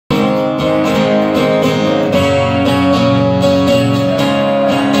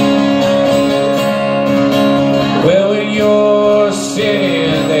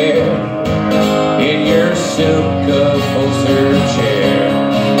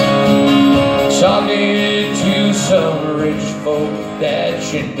talking to some rich folk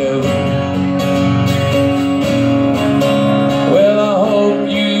that you know. Well, I hope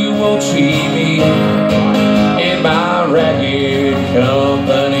you won't see me in my ragged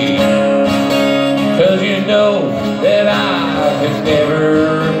company, 'cause you know that I could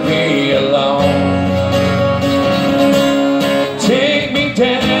never be alone. Take me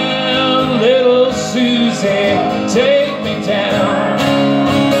down, little Susie, take me down.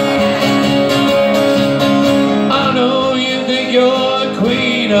 I know you think you're the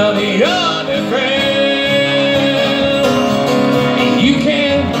queen of the underground, and you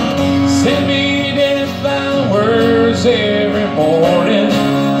can send me them flowers every morning.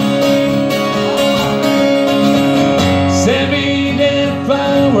 Send me them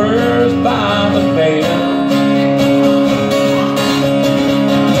flowers by the mail.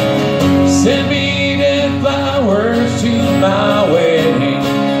 Send me them flowers to my wedding,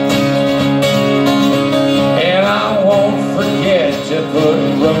 and I won't forget to put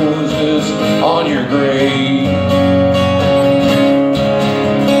roses on your grave.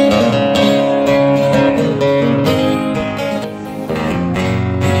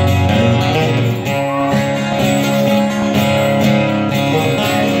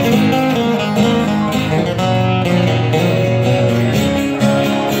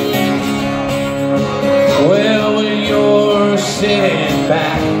 Sitting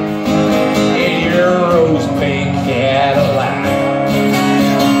back in your rose pink Cadillac,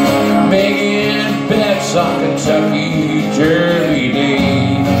 making bets on Kentucky Derby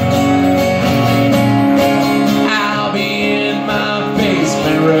Day. I'll be in my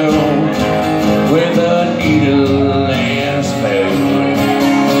basement room with a needle and a spoon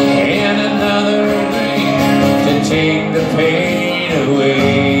and another drink to take the pain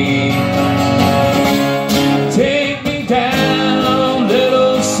away. Take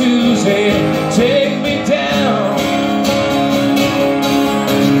me down.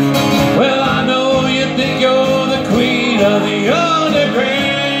 Well, I know you think you're the queen of the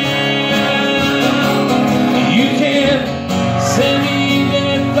underground. You can send me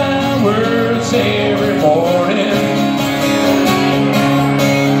them flowers every morning.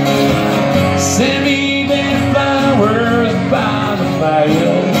 Send me them flowers by the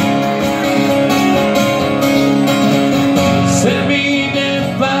mail. Send me them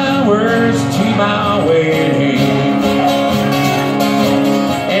flowers to my wedding,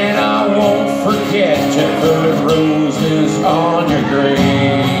 and I won't forget to put roses on your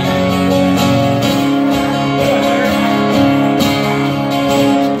grave.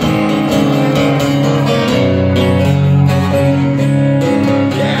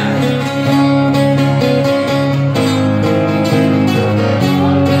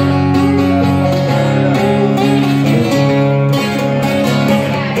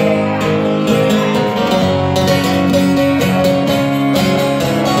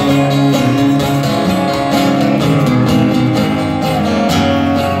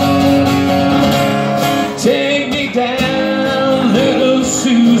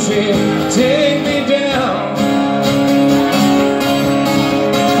 Susie, take me down.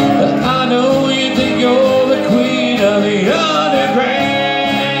 I know you think you're the queen of the underground,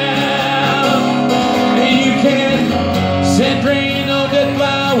 and you can send rain on the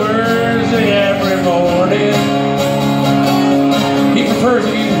flowers every morning. He prefers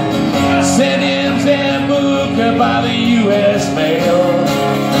you send him Zambuca by the U.S. mail.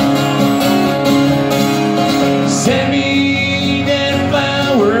 Send me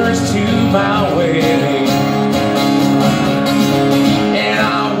to my wedding, and I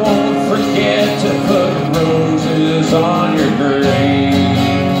won't forget to put roses on your grave.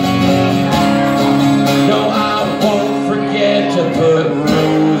 No, I won't forget to put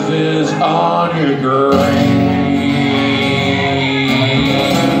roses on your grave.